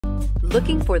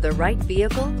Looking for the right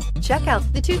vehicle? Check out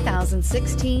the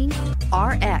 2016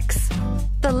 RX.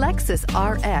 The Lexus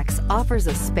RX offers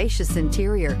a spacious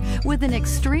interior with an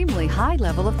extremely high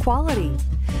level of quality.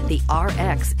 The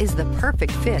RX is the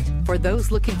perfect fit for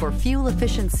those looking for fuel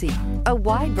efficiency, a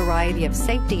wide variety of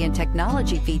safety and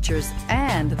technology features,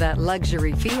 and that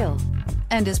luxury feel,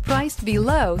 and is priced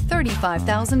below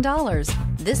 $35,000.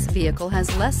 This vehicle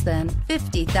has less than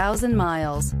 50,000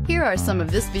 miles. Here are some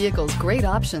of this vehicle's great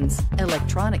options: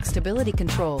 electronic stability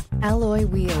control, alloy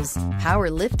wheels, power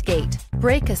liftgate,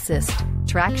 brake assist,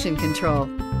 traction control,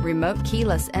 remote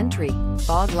keyless entry,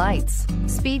 fog lights,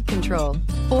 speed control,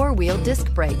 four-wheel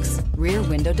disc brakes, rear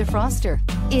window defroster.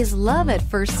 Is love at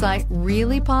first sight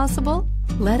really possible?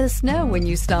 Let us know when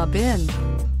you stop in.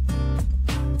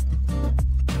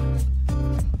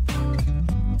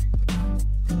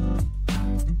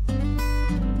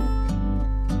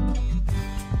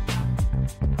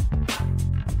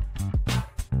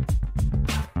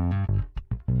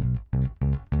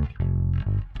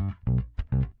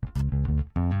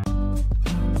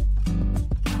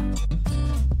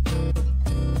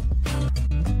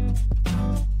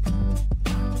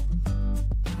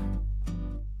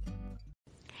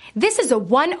 This is a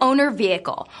one-owner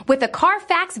vehicle with a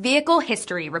Carfax Vehicle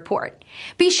History Report.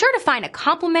 Be sure to find a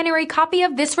complimentary copy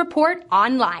of this report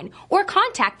online or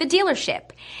contact the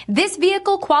dealership. This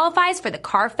vehicle qualifies for the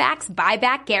Carfax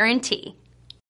Buyback Guarantee.